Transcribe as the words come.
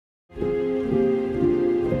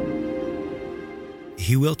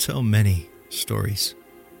He will tell many stories.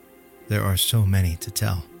 There are so many to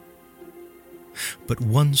tell. But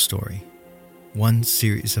one story, one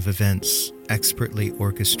series of events expertly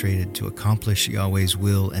orchestrated to accomplish Yahweh's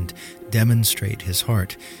will and demonstrate his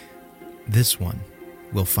heart, this one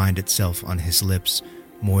will find itself on his lips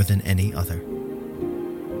more than any other.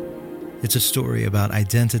 It's a story about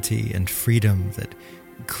identity and freedom that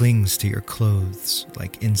clings to your clothes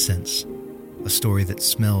like incense, a story that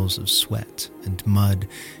smells of sweat and mud,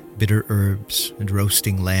 bitter herbs and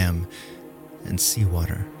roasting lamb and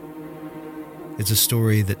seawater. It's a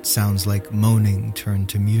story that sounds like moaning turned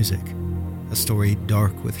to music, a story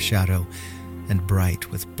dark with shadow and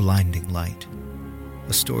bright with blinding light,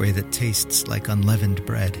 a story that tastes like unleavened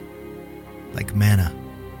bread, like manna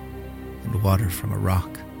and water from a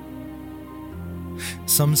rock.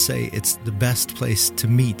 Some say it's the best place to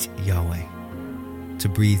meet Yahweh, to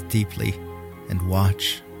breathe deeply and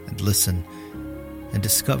watch and listen and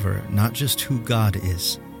discover not just who God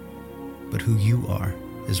is, but who you are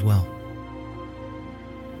as well.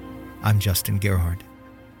 I'm Justin Gerhard.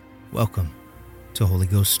 Welcome to Holy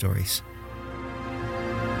Ghost Stories.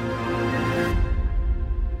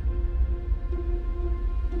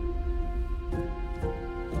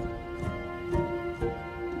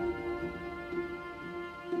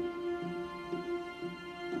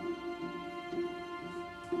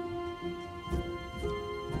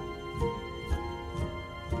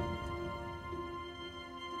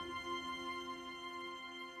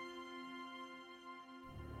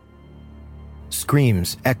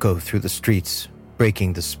 Screams echo through the streets,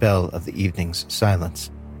 breaking the spell of the evening's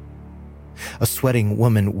silence. A sweating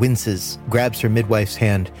woman winces, grabs her midwife's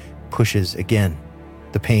hand, pushes again.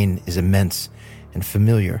 The pain is immense and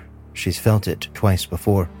familiar. She's felt it twice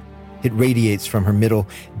before. It radiates from her middle,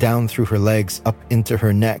 down through her legs, up into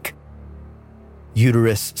her neck.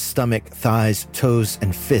 Uterus, stomach, thighs, toes,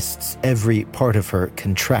 and fists, every part of her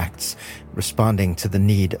contracts, responding to the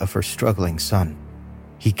need of her struggling son.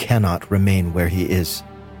 He cannot remain where he is.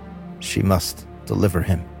 She must deliver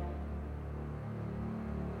him.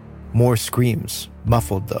 More screams,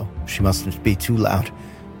 muffled though. She mustn't be too loud.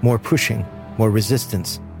 More pushing, more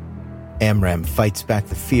resistance. Amram fights back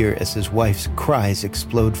the fear as his wife's cries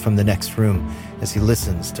explode from the next room as he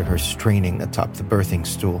listens to her straining atop the birthing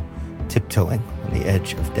stool, tiptoeing on the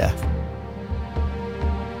edge of death.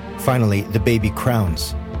 Finally, the baby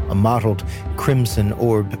crowns. A mottled crimson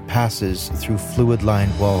orb passes through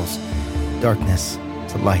fluid-lined walls, darkness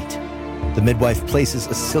to light. The midwife places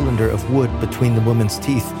a cylinder of wood between the woman's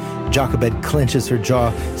teeth. Jochebed clenches her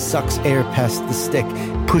jaw, sucks air past the stick,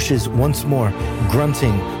 pushes once more,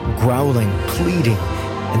 grunting, growling, pleading,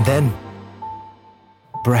 and then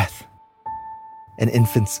breath. An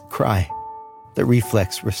infant's cry, the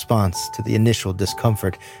reflex response to the initial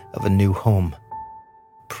discomfort of a new home.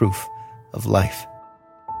 Proof of life.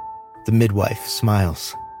 The midwife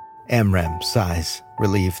smiles. Amram sighs,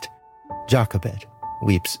 relieved. Jochebed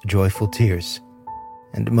weeps joyful tears.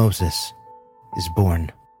 And Moses is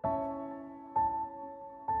born.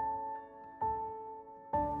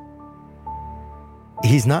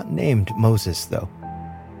 He's not named Moses, though.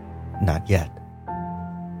 Not yet.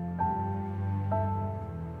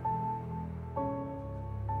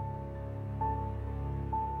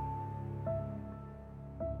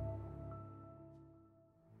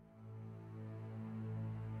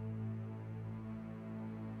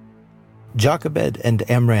 Jochebed and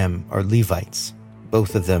Amram are Levites,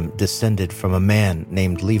 both of them descended from a man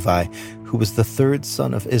named Levi, who was the third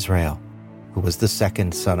son of Israel, who was the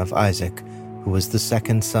second son of Isaac, who was the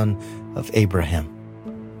second son of Abraham.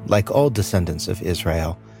 Like all descendants of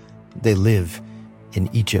Israel, they live in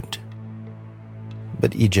Egypt.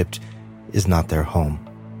 But Egypt is not their home.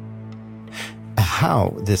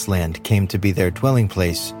 How this land came to be their dwelling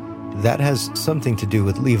place, that has something to do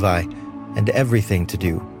with Levi and everything to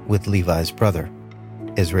do with Levi's brother,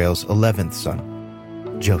 Israel's 11th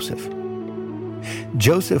son, Joseph.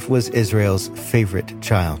 Joseph was Israel's favorite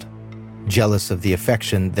child. Jealous of the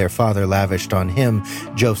affection their father lavished on him,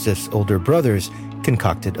 Joseph's older brothers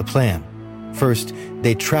concocted a plan. First,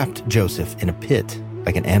 they trapped Joseph in a pit,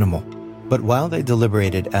 like an animal. But while they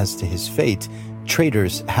deliberated as to his fate,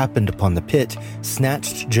 traders happened upon the pit,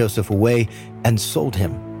 snatched Joseph away, and sold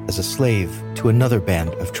him as a slave to another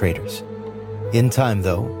band of traders. In time,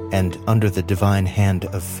 though, and under the divine hand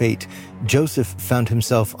of fate, Joseph found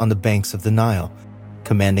himself on the banks of the Nile,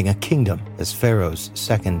 commanding a kingdom as Pharaoh's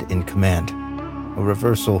second in command, a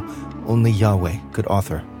reversal only Yahweh could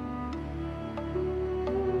author.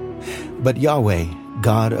 But Yahweh,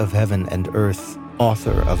 God of heaven and earth,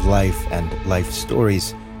 author of life and life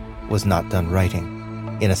stories, was not done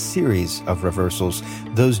writing. In a series of reversals,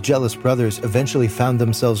 those jealous brothers eventually found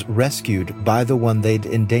themselves rescued by the one they'd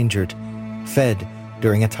endangered, fed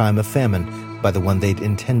during a time of famine by the one they'd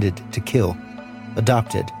intended to kill,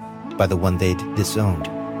 adopted by the one they'd disowned.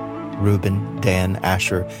 Reuben, Dan,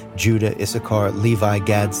 Asher, Judah, Issachar, Levi,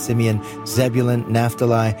 Gad, Simeon, Zebulun,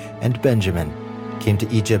 Naphtali, and Benjamin came to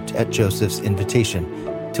Egypt at Joseph's invitation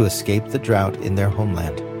to escape the drought in their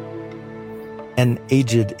homeland. And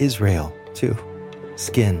aged Israel, too,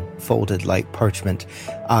 skin folded like parchment,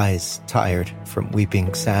 eyes tired from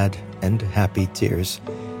weeping sad and happy tears.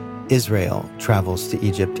 Israel travels to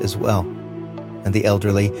Egypt as well, and the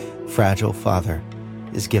elderly, fragile father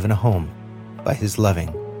is given a home by his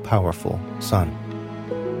loving, powerful son.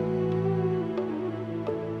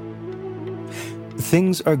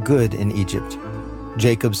 Things are good in Egypt.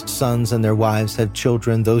 Jacob's sons and their wives have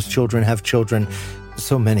children. Those children have children,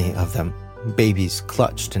 so many of them. Babies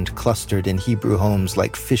clutched and clustered in Hebrew homes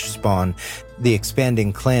like fish spawn, the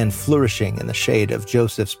expanding clan flourishing in the shade of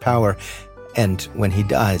Joseph's power, and when he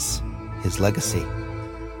dies, his legacy.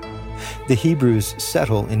 The Hebrews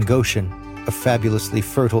settle in Goshen, a fabulously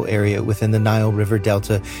fertile area within the Nile River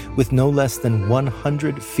Delta with no less than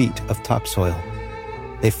 100 feet of topsoil.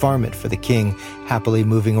 They farm it for the king, happily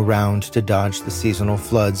moving around to dodge the seasonal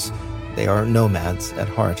floods. They are nomads at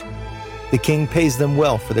heart. The king pays them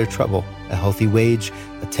well for their trouble, a healthy wage,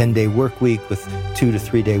 a 10-day work week with 2 to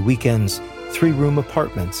 3 day weekends, 3-room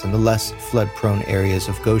apartments in the less flood-prone areas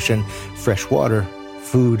of Goshen, fresh water,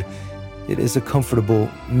 food. It is a comfortable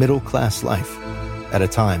middle-class life at a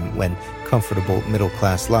time when comfortable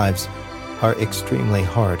middle-class lives are extremely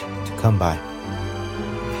hard to come by.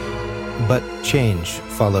 But change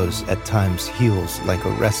follows at times heels like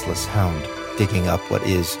a restless hound, digging up what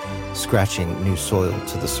is, scratching new soil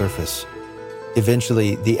to the surface.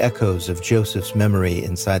 Eventually, the echoes of Joseph's memory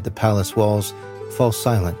inside the palace walls fall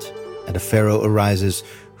silent, and a pharaoh arises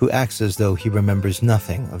who acts as though he remembers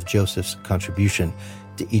nothing of Joseph's contribution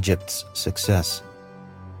to Egypt's success.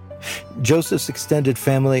 Joseph's extended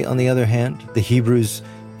family, on the other hand, the Hebrews,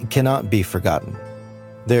 cannot be forgotten.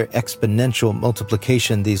 Their exponential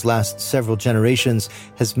multiplication these last several generations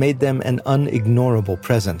has made them an unignorable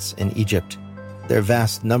presence in Egypt. Their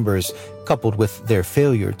vast numbers, coupled with their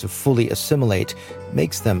failure to fully assimilate,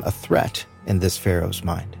 makes them a threat in this pharaoh's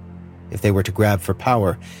mind. If they were to grab for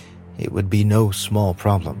power, it would be no small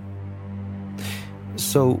problem.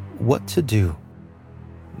 So, what to do?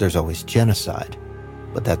 There's always genocide,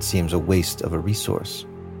 but that seems a waste of a resource.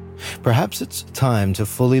 Perhaps it's time to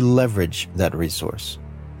fully leverage that resource.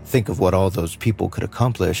 Think of what all those people could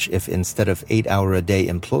accomplish if instead of 8-hour-a-day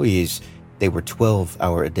employees, they were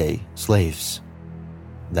 12-hour-a-day slaves.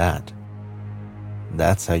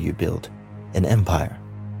 That's how you build an empire.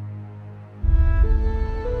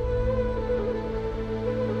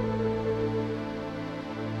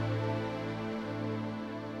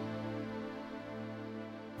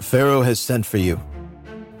 Pharaoh has sent for you.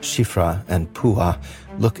 Shiphrah and Puah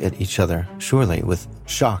look at each other, surely with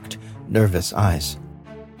shocked, nervous eyes.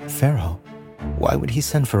 Pharaoh? Why would he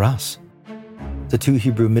send for us? The 2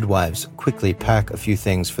 Hebrew midwives quickly pack a few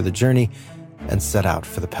things for the journey and set out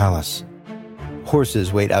for the palace.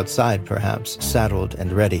 Horses wait outside, perhaps, saddled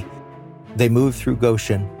and ready. They move through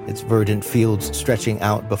Goshen, its verdant fields stretching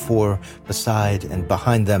out before, beside, and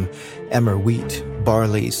behind them, emmer wheat,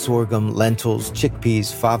 barley, sorghum, lentils,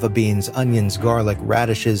 chickpeas, fava beans, onions, garlic,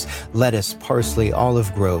 radishes, lettuce, parsley,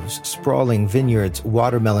 olive groves, sprawling vineyards,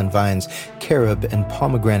 watermelon vines, carob and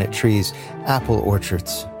pomegranate trees, apple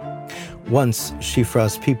orchards. Once,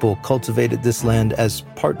 Shiphrah's people cultivated this land as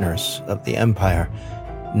partners of the empire.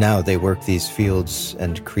 Now they work these fields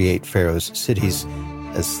and create Pharaoh's cities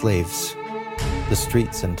as slaves. The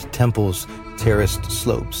streets and temples, terraced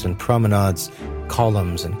slopes and promenades,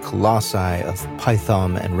 columns and colossi of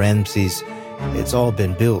Pithom and Ramses, it's all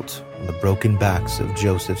been built on the broken backs of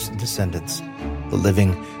Joseph's descendants, the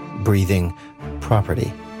living, breathing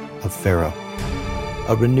property of Pharaoh.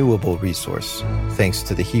 A renewable resource, thanks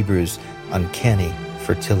to the Hebrews' uncanny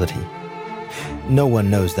fertility. No one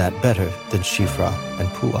knows that better than Shiphrah and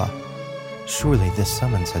Puah. Surely this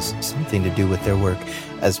summons has something to do with their work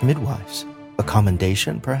as midwives. A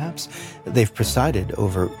commendation, perhaps? They've presided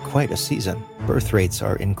over quite a season. Birth rates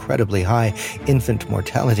are incredibly high. Infant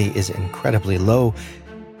mortality is incredibly low.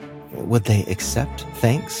 Would they accept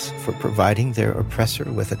thanks for providing their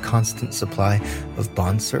oppressor with a constant supply of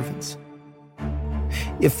bondservants?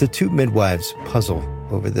 If the 2 midwives puzzle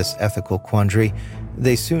over this ethical quandary,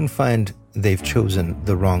 they soon find they've chosen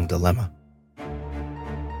the wrong dilemma.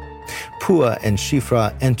 Puah and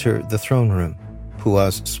Shiphrah enter the throne room.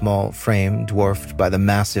 Pua's small frame dwarfed by the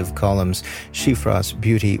massive columns, Shifra's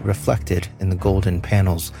beauty reflected in the golden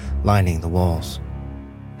panels lining the walls.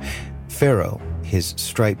 Pharaoh, his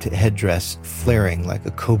striped headdress flaring like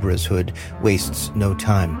a cobra's hood, wastes no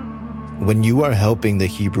time. When you are helping the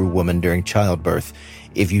Hebrew woman during childbirth,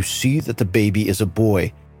 if you see that the baby is a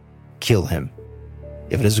boy, kill him.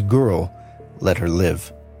 If it is a girl, let her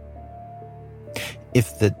live.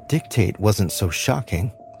 If the dictate wasn't so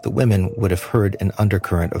shocking, the women would have heard an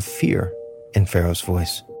undercurrent of fear in Pharaoh's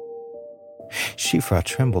voice. Shifra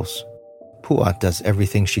trembles. Pua does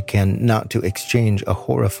everything she can not to exchange a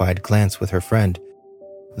horrified glance with her friend.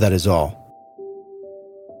 That is all.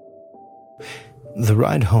 The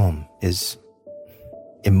ride home is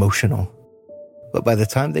emotional. But by the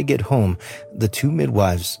time they get home, the two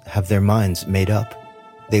midwives have their minds made up.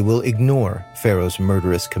 They will ignore Pharaoh's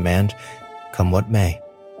murderous command, come what may.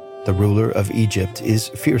 The ruler of Egypt is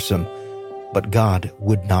fearsome, but God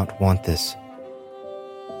would not want this.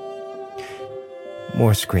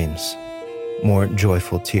 More screams, more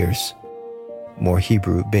joyful tears, more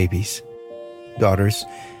Hebrew babies, daughters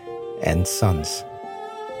and sons.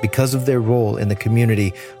 Because of their role in the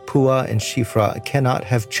community, Pua and Shifra cannot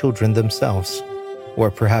have children themselves.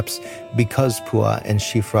 Or perhaps because Pua and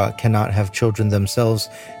Shifra cannot have children themselves,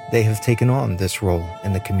 they have taken on this role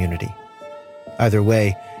in the community. Either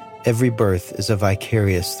way, every birth is a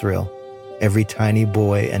vicarious thrill. Every tiny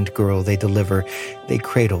boy and girl they deliver, they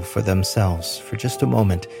cradle for themselves for just a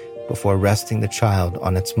moment before resting the child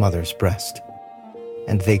on its mother's breast.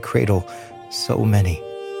 And they cradle so many,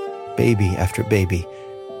 baby after baby,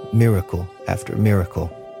 miracle after miracle,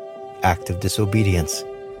 act of disobedience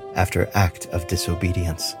after act of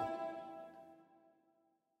disobedience.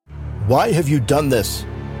 Why have you done this?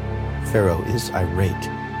 Pharaoh is irate.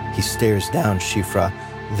 He stares down Shifra,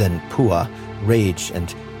 then Pua, rage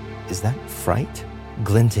and, is that fright,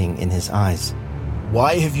 glinting in his eyes.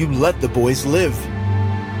 Why have you let the boys live?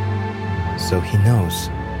 So he knows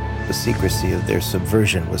the secrecy of their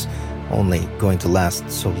subversion was only going to last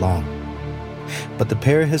so long. But the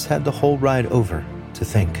pair has had the whole ride over to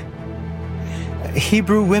think.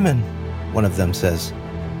 Hebrew women, one of them says,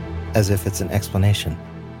 as if it's an explanation.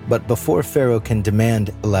 But before Pharaoh can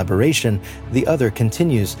demand elaboration, the other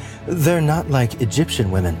continues, they're not like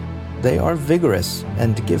Egyptian women. They are vigorous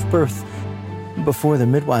and give birth before the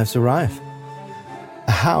midwives arrive.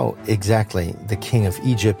 How exactly the king of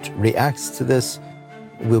Egypt reacts to this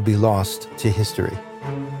will be lost to history.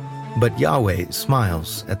 But Yahweh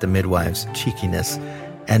smiles at the midwives' cheekiness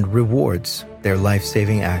and rewards their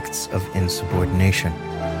life-saving acts of insubordination.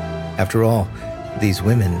 After all, these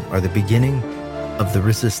women are the beginning of the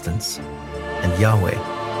resistance, and Yahweh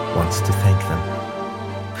wants to thank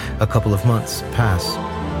them. A couple of months pass.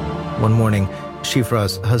 One morning,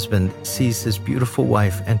 Shifra's husband sees his beautiful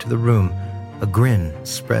wife enter the room, a grin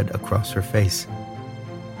spread across her face.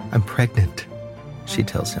 I'm pregnant, she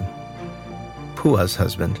tells him. Pua's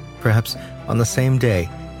husband, perhaps on the same day,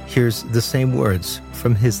 hears the same words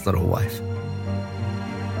from his little wife.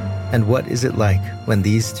 And what is it like when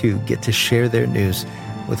these two get to share their news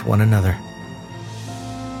with one another?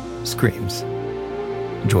 Screams,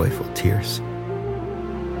 joyful tears.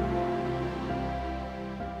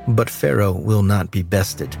 But Pharaoh will not be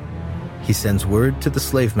bested. He sends word to the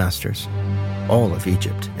slave masters, all of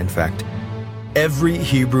Egypt, in fact. Every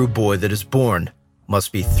Hebrew boy that is born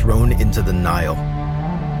must be thrown into the Nile.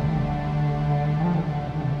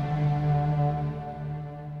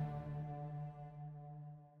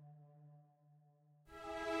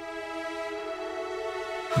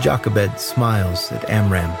 Jochebed smiles at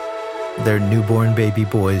Amram, their newborn baby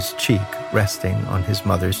boy's cheek resting on his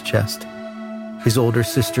mother's chest. His older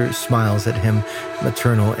sister smiles at him,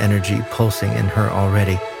 maternal energy pulsing in her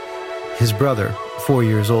already. His brother, 4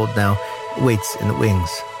 years old now, waits in the wings.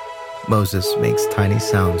 Moses makes tiny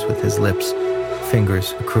sounds with his lips,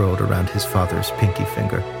 fingers curled around his father's pinky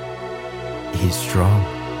finger. He's strong,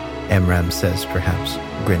 Amram says, perhaps,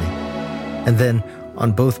 grinning. And then,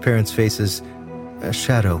 on both parents' faces, a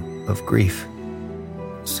shadow of grief.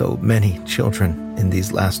 So many children in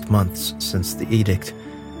these last months since the edict,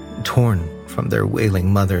 torn from their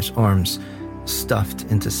wailing mother's arms, stuffed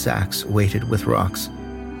into sacks weighted with rocks,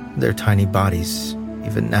 their tiny bodies,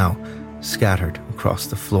 even now, scattered across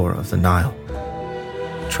the floor of the Nile,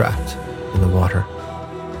 trapped in the water.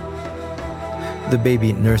 The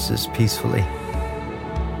baby nurses peacefully.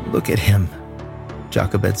 Look at him,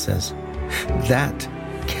 Jochebed says. That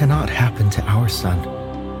cannot happen to our son.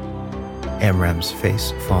 Amram's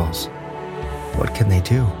face falls. What can they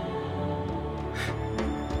do?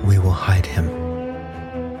 We will hide him.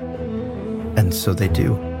 And so they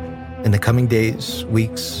do. In the coming days,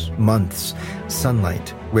 weeks, months,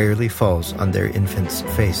 sunlight rarely falls on their infant's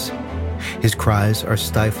face. His cries are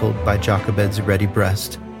stifled by Jochebed's ready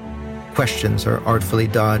breast. Questions are artfully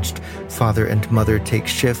dodged. Father and mother take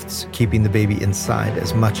shifts, keeping the baby inside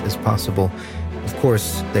as much as possible. Of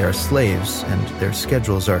course, they are slaves, and their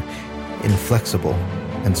schedules are inflexible.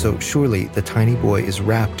 And so surely the tiny boy is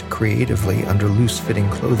wrapped creatively under loose-fitting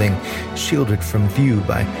clothing, shielded from view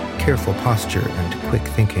by careful posture and quick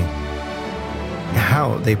thinking.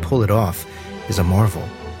 How they pull it off is a marvel.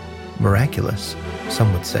 Miraculous,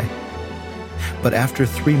 some would say. But after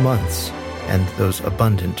 3 months and those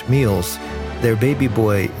abundant meals, their baby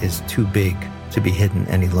boy is too big to be hidden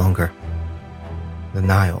any longer. The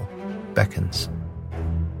Nile beckons.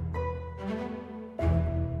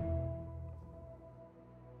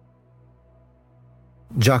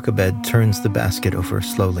 Jochebed turns the basket over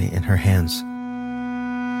slowly in her hands.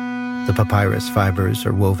 The papyrus fibers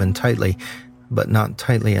are woven tightly, but not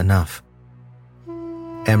tightly enough.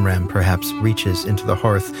 Amram perhaps reaches into the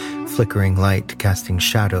hearth, flickering light casting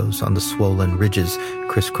shadows on the swollen ridges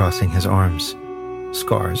crisscrossing his arms,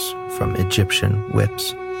 scars from Egyptian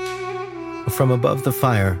whips. From above the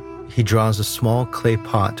fire, he draws a small clay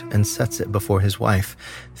pot and sets it before his wife,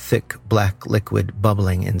 thick black liquid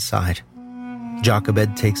bubbling inside.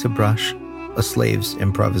 Jochebed takes a brush, a slave's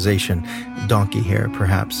improvisation, donkey hair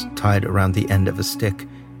perhaps tied around the end of a stick.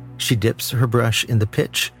 She dips her brush in the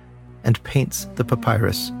pitch and paints the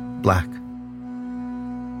papyrus black.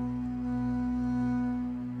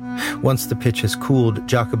 Once the pitch has cooled,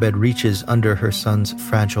 Jochebed reaches under her son's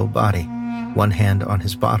fragile body, one hand on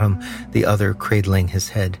his bottom, the other cradling his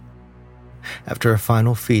head. After a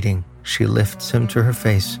final feeding, she lifts him to her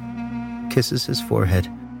face, kisses his forehead,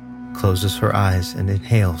 closes her eyes and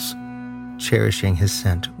inhales, cherishing his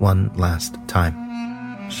scent one last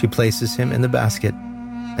time. She places him in the basket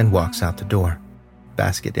and walks out the door,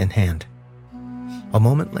 basket in hand. A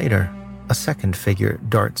moment later, a second figure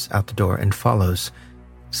darts out the door and follows,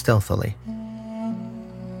 stealthily.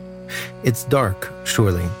 It's dark,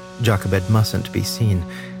 surely. Jochebed mustn't be seen,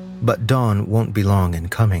 but dawn won't be long in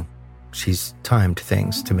coming. She's timed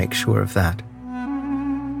things to make sure of that.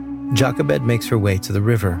 Jochebed makes her way to the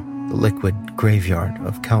river, the liquid graveyard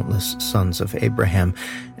of countless sons of Abraham,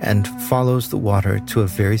 and follows the water to a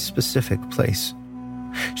very specific place.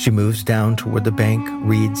 She moves down toward the bank,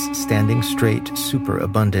 reeds standing straight,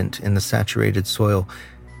 superabundant in the saturated soil.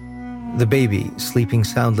 The baby, sleeping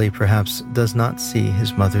soundly perhaps, does not see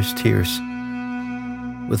his mother's tears.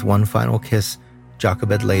 With one final kiss,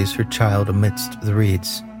 Jochebed lays her child amidst the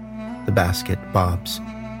reeds. The basket bobs.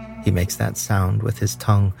 He makes that sound with his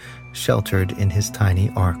tongue, sheltered in his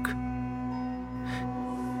tiny ark.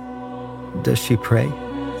 Does she pray?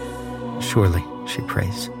 Surely she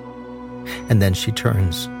prays. And then she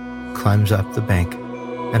turns, climbs up the bank,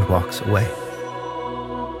 and walks away.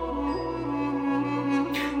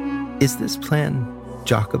 Is this plan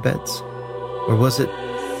Jochebed's, or was it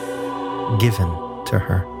given to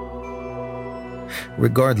her?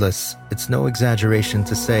 Regardless, it's no exaggeration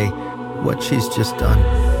to say what she's just done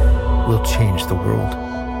will change the world.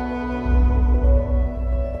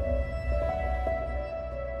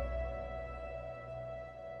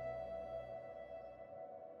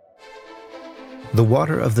 The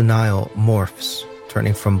water of the Nile morphs,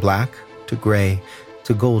 turning from black to gray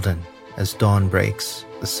to golden as dawn breaks,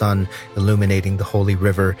 the sun illuminating the holy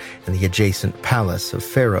river and the adjacent palace of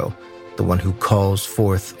Pharaoh, the one who calls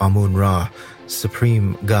forth Amun-Ra,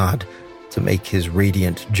 supreme god, to make his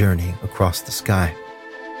radiant journey across the sky.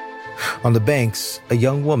 On the banks, a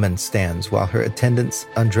young woman stands while her attendants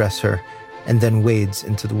undress her and then wades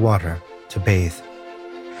into the water to bathe.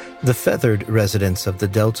 The feathered residents of the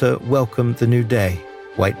Delta welcome the new day.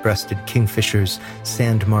 White-breasted kingfishers,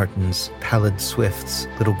 sand martins, pallid swifts,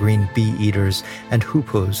 little green bee-eaters, and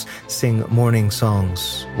hoopoes sing morning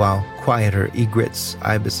songs, while quieter egrets,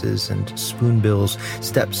 ibises, and spoonbills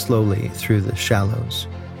step slowly through the shallows.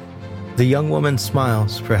 The young woman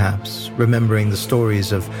smiles, perhaps, remembering the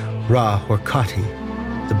stories of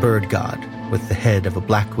Ra-Horkati, the bird god with the head of a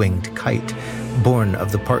black-winged kite, born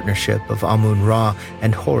of the partnership of Amun-Ra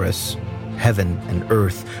and Horus, heaven and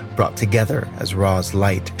earth brought together as Ra's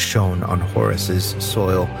light shone on Horus's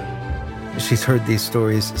soil. She's heard these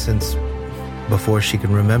stories since before she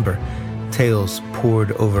can remember. Tales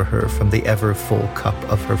poured over her from the ever-full cup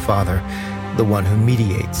of her father, the one who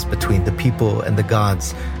mediates between the people and the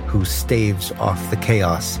gods, who staves off the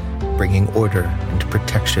chaos, bringing order and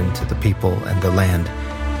protection to the people and the land.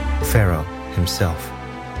 Pharaoh himself.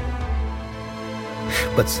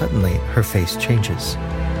 But suddenly her face changes.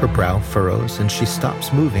 Her brow furrows and she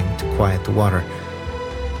stops moving to quiet the water.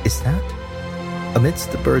 is that?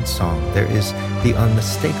 Amidst the bird song, there is the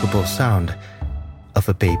unmistakable sound of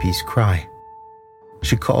a baby's cry.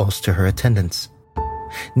 She calls to her attendants.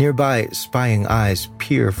 Nearby, spying eyes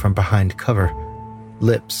peer from behind cover.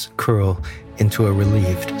 Lips curl into a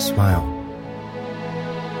relieved smile.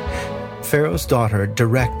 Pharaoh's daughter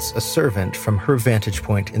directs a servant from her vantage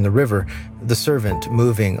point in the river, the servant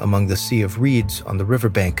moving among the sea of reeds on the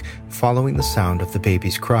riverbank, following the sound of the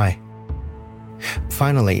baby's cry.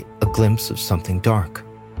 Finally, a glimpse of something dark,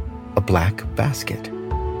 a black basket.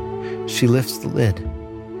 She lifts the lid,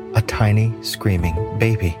 a tiny, screaming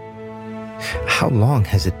baby. How long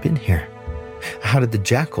has it been here? How did the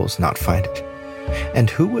jackals not find it? And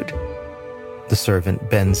who would? The servant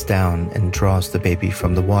bends down and draws the baby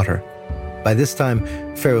from the water. By this time,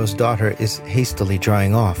 Pharaoh's daughter is hastily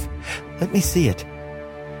drying off. Let me see it.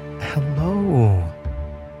 Hello.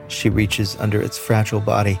 She reaches under its fragile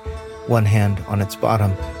body, one hand on its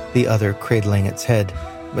bottom, the other cradling its head,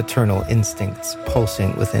 maternal instincts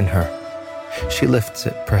pulsing within her. She lifts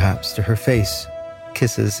it perhaps to her face,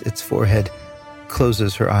 kisses its forehead,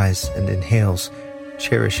 closes her eyes and inhales,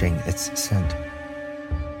 cherishing its scent.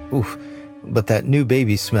 Oof, but that new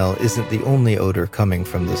baby smell isn't the only odor coming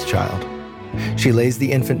from this child. She lays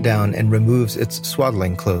the infant down and removes its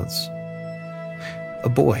swaddling clothes.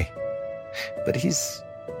 A boy, but he's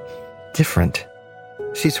different.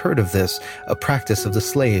 She's heard of this, a practice of the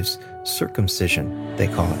slaves, circumcision, they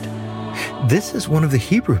call it. This is one of the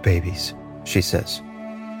Hebrew babies, she says.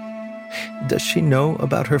 Does she know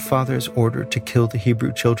about her father's order to kill the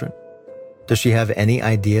Hebrew children? Does she have any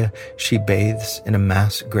idea she bathes in a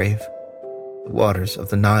mass grave? The waters of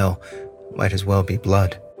the Nile might as well be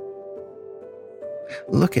blood.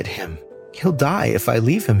 Look at him. He'll die if I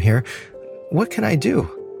leave him here. What can I do?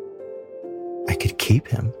 I could keep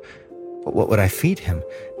him, but what would I feed him?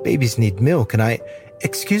 Babies need milk, and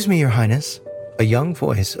Excuse me, Your Highness. A young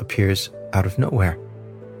voice appears out of nowhere.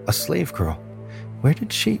 A slave girl. Where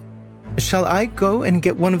did she? Shall I go and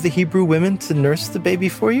get one of the Hebrew women to nurse the baby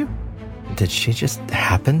for you? Did she just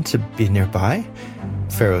happen to be nearby?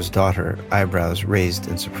 Pharaoh's daughter, eyebrows raised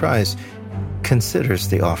in surprise, considers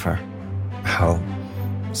the offer. How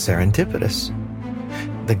serendipitous.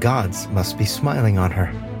 The gods must be smiling on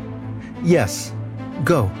her. Yes,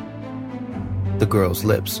 go. The girl's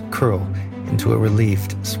lips curl into a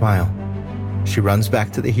relieved smile. She runs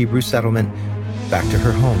back to the Hebrew settlement, back to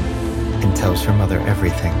her home, and tells her mother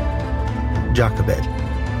everything. Jochebed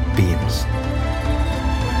beams.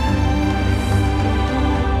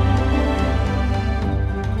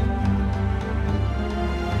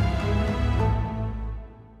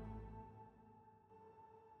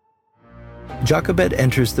 Jochebed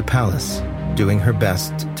enters the palace, doing her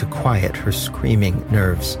best to quiet her screaming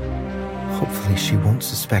nerves. Hopefully she won't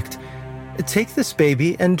suspect. Take this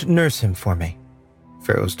baby and nurse him for me,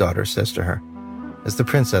 Pharaoh's daughter says to her. As the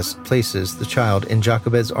princess places the child in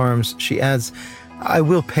Jochebed's arms, she adds, I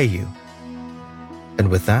will pay you. And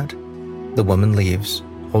with that, the woman leaves,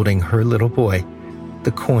 holding her little boy,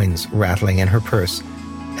 the coins rattling in her purse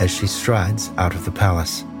as she strides out of the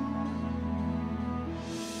palace.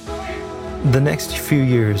 The next few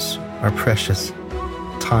years are precious.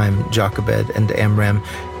 Time Jochebed and Amram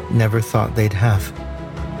never thought they'd have.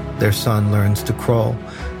 Their son learns to crawl,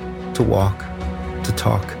 to walk, to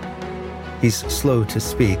talk. He's slow to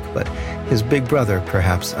speak, but his big brother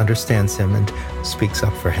perhaps understands him and speaks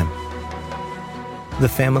up for him. The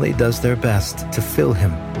family does their best to fill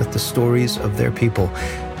him with the stories of their people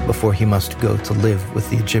before he must go to live with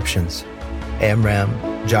the Egyptians. Amram,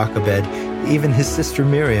 Jochebed, even his sister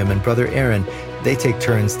Miriam and brother Aaron, they take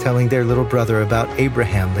turns telling their little brother about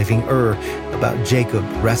Abraham leaving Ur, about Jacob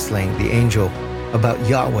wrestling the angel, about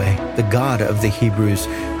Yahweh, the God of the Hebrews,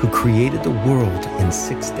 who created the world in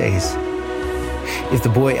 6 days. If the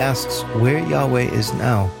boy asks where Yahweh is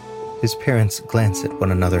now, his parents glance at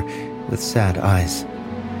one another with sad eyes.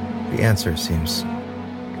 The answer seems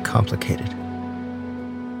complicated.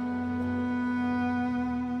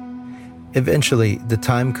 Eventually, the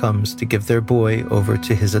time comes to give their boy over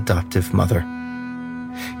to his adoptive mother.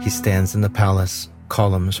 He stands in the palace,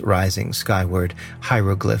 columns rising skyward,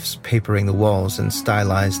 hieroglyphs papering the walls in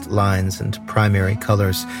stylized lines and primary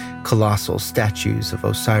colors, colossal statues of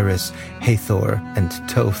Osiris, Hathor, and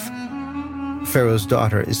Thoth. Pharaoh's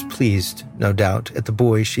daughter is pleased, no doubt, at the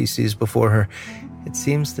boy she sees before her. It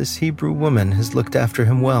seems this Hebrew woman has looked after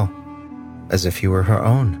him well, as if he were her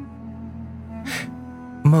own.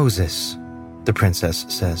 Moses, the princess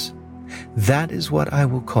says, that is what I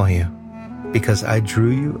will call you, because I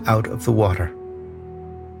drew you out of the water.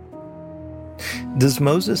 Does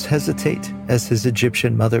Moses hesitate as his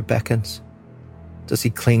Egyptian mother beckons? Does he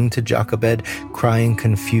cling to Jochebed, crying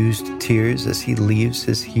confused tears as he leaves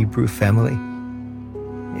his Hebrew family?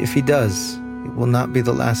 If he does, it will not be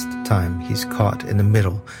the last time he's caught in the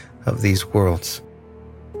middle of these worlds.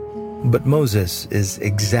 But Moses is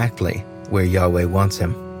exactly where Yahweh wants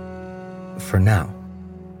him, for now.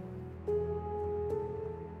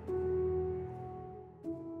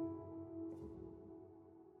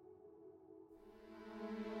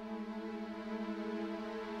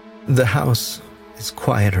 The house is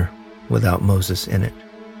quieter without Moses in it.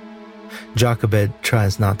 Jochebed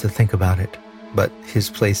tries not to think about it, but his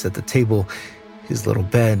place at the table, his little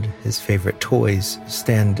bed, his favorite toys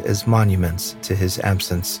stand as monuments to his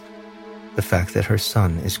absence, the fact that her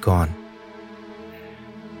son is gone.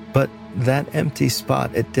 But that empty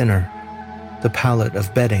spot at dinner, the pallet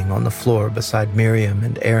of bedding on the floor beside Miriam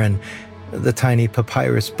and Aaron, the tiny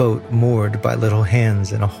papyrus boat moored by little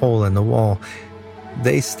hands in a hole in the wall,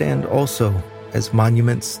 they stand also as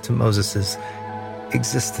monuments to Moses'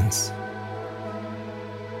 existence.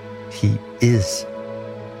 He is,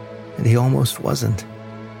 and he almost wasn't,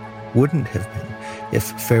 wouldn't have been if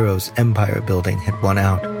Pharaoh's empire building had won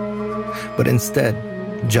out. But instead,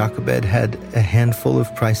 Jochebed had a handful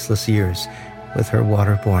of priceless years with her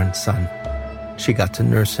waterborn son. She got to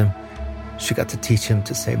nurse him. She got to teach him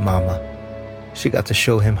to say mama. She got to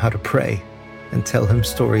show him how to pray and tell him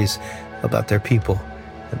stories about their people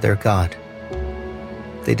and their God.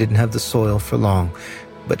 They didn't have the soil for long,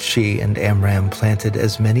 but she and Amram planted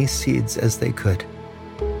as many seeds as they could,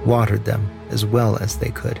 watered them as well as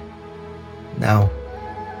they could. Now,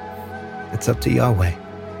 it's up to Yahweh.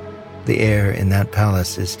 The air in that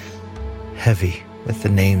palace is heavy with the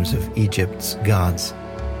names of Egypt's gods.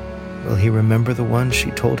 Will he remember the one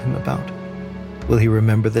she told him about? Will he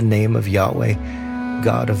remember the name of Yahweh,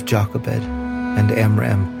 God of Jochebed and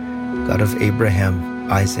Amram, God of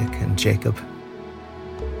Abraham, Isaac, and Jacob?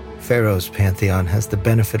 Pharaoh's pantheon has the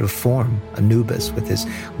benefit of form, Anubis with his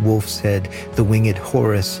wolf's head, the winged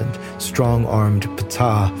Horus, and strong-armed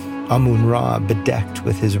Ptah, Amun-Ra bedecked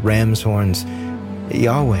with his ram's horns.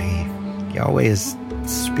 Yahweh is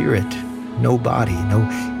spirit, no body, no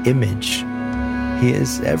image. He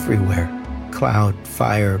is everywhere. Cloud,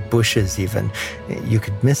 fire, bushes even. You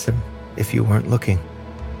could miss him if you weren't looking.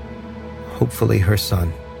 Hopefully her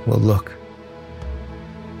son will look.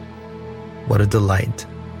 What a delight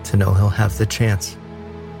to know he'll have the chance.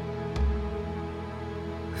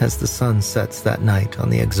 As the sun sets that night on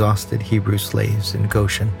the exhausted Hebrew slaves in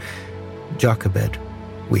Goshen, Jochebed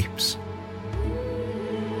weeps.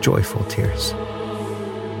 Joyful tears.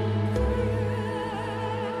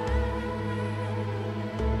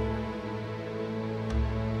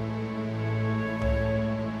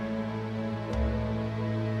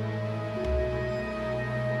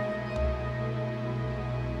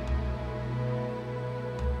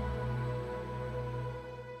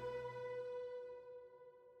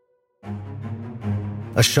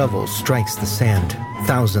 A shovel strikes the sand,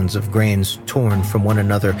 thousands of grains torn from one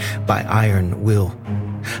another by iron will.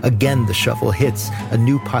 Again the shovel hits, a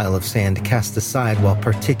new pile of sand cast aside while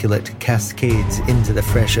particulate cascades into the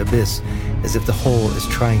fresh abyss, as if the hole is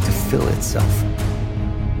trying to fill itself.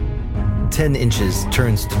 10 inches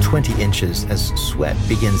turns to 20 inches as sweat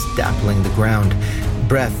begins dappling the ground,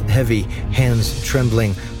 breath heavy, hands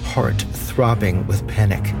trembling, heart throbbing with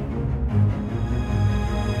panic.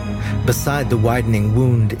 Beside the widening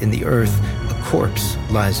wound in the earth, a corpse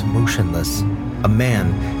lies motionless. A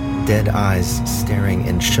man, dead eyes staring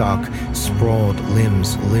in shock, sprawled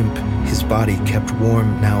limbs limp, his body kept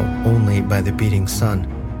warm now only by the beating sun.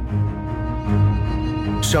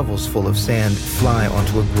 Shovels full of sand fly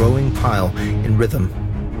onto a growing pile in rhythm.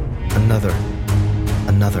 Another.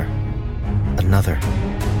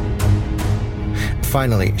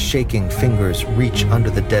 Finally, shaking fingers reach under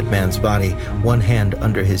the dead man's body, one hand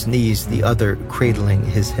under his knees, the other cradling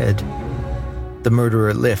his head. The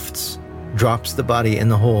murderer lifts, drops the body in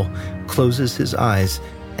the hole, closes his eyes,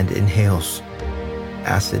 and inhales.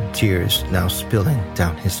 Acid tears now spilling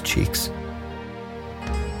down his cheeks.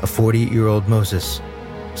 A 40-year-old Moses,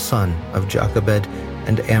 son of Jochebed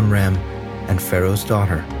and Amram and Pharaoh's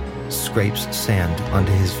daughter, scrapes sand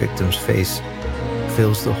onto his victim's face,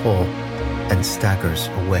 fills the hole, and staggers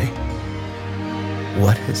away.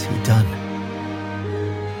 What has he done?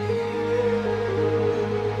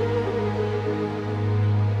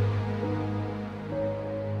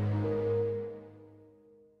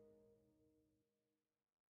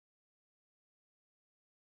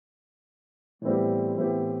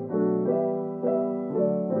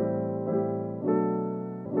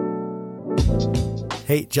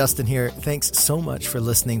 Hey, Justin here. Thanks so much for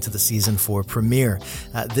listening to the Season 4 premiere.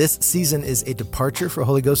 This season is a departure for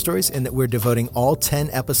Holy Ghost Stories in that we're devoting all 10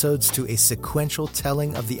 episodes to a sequential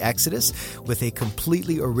telling of the Exodus with a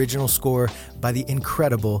completely original score by the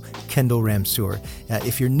incredible Kendall Ramsour.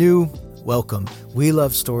 If you're new, welcome. We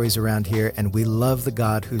love stories around here, and we love the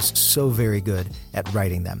God who's so very good at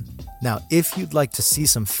writing them. Now, if you'd like to see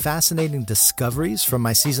some fascinating discoveries from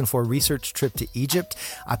my Season 4 research trip to Egypt,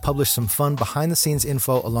 I publish some fun behind-the-scenes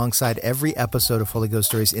info alongside every episode of Holy Ghost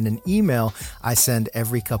Stories in an email I send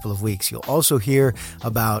every couple of weeks. You'll also hear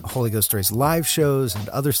about Holy Ghost Stories live shows and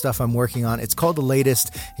other stuff I'm working on. It's called The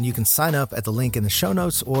Latest, and you can sign up at the link in the show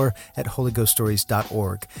notes or at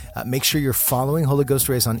holyghoststories.org. Make sure you're following Holy Ghost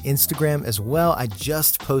Stories on Instagram as well. I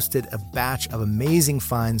just posted a batch of amazing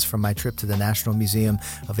finds from my trip to the National Museum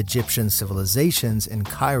of Egyptian Civilizations in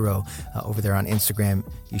Cairo over there on Instagram.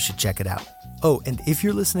 You should check it out. Oh, and if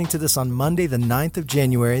you're listening to this on Monday, the 9th of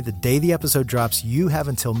January, the day the episode drops, you have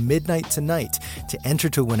until midnight tonight to enter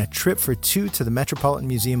to win a trip for two to the Metropolitan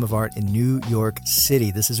Museum of Art in New York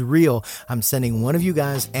City. This is real. I'm sending one of you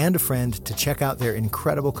guys and a friend to check out their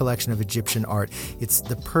incredible collection of Egyptian art. It's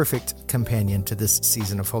the perfect companion to this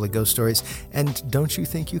season of Holy Ghost Stories. And don't you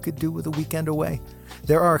think you could do with a weekend away?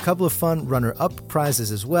 There are a couple of fun runner-up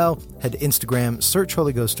prizes as well. Head to Instagram, search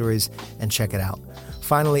Holy Ghost Stories, and check it out.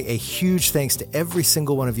 Finally, a huge thanks to every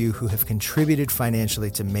single one of you who have contributed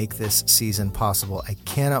financially to make this season possible. I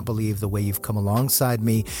cannot believe the way you've come alongside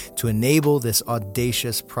me to enable this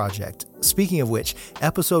audacious project. Speaking of which,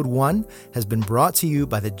 episode 1 has been brought to you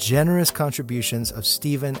by the generous contributions of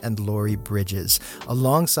Stephen and Lori Bridges,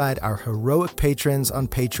 alongside our heroic patrons on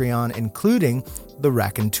Patreon, including the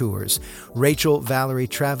Raconteurs: Rachel, Valerie,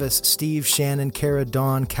 Travis, Steve, Shannon, Kara,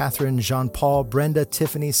 Dawn, Catherine, Jean-Paul, Brenda,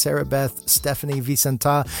 Tiffany, Sarah Beth, Stephanie,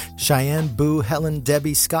 Vicenta, Cheyenne, Boo, Helen,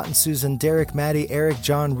 Debbie, Scott and Susan, Derek, Maddie, Eric,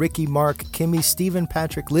 John, Ricky, Mark, Kimmy, Stephen,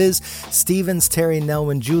 Patrick, Liz, Stevens, Terry,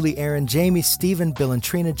 Nelwyn, Julie, Aaron, Jamie, Stephen, Bill and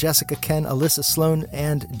Trina, Jessica, Ken, Alyssa, Sloan,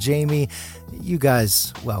 and Jamie. You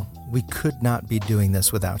guys, well, we could not be doing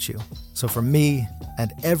this without you. So for me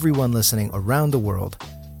and everyone listening around the world,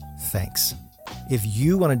 thanks. If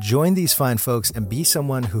you want to join these fine folks and be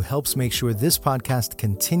someone who helps make sure this podcast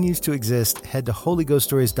continues to exist, head to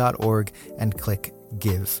holyghoststories.org and click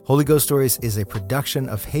Give. Holy Ghost Stories is a production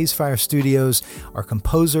of Hazefire Studios. Our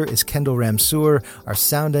composer is Kendall Ramsour. Our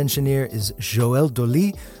sound engineer is Joel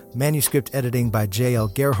Dolly. Manuscript editing by J.L.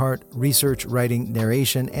 Gerhardt. Research, writing,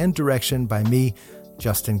 narration, and direction by me,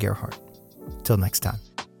 Justin Gerhardt. Till next time.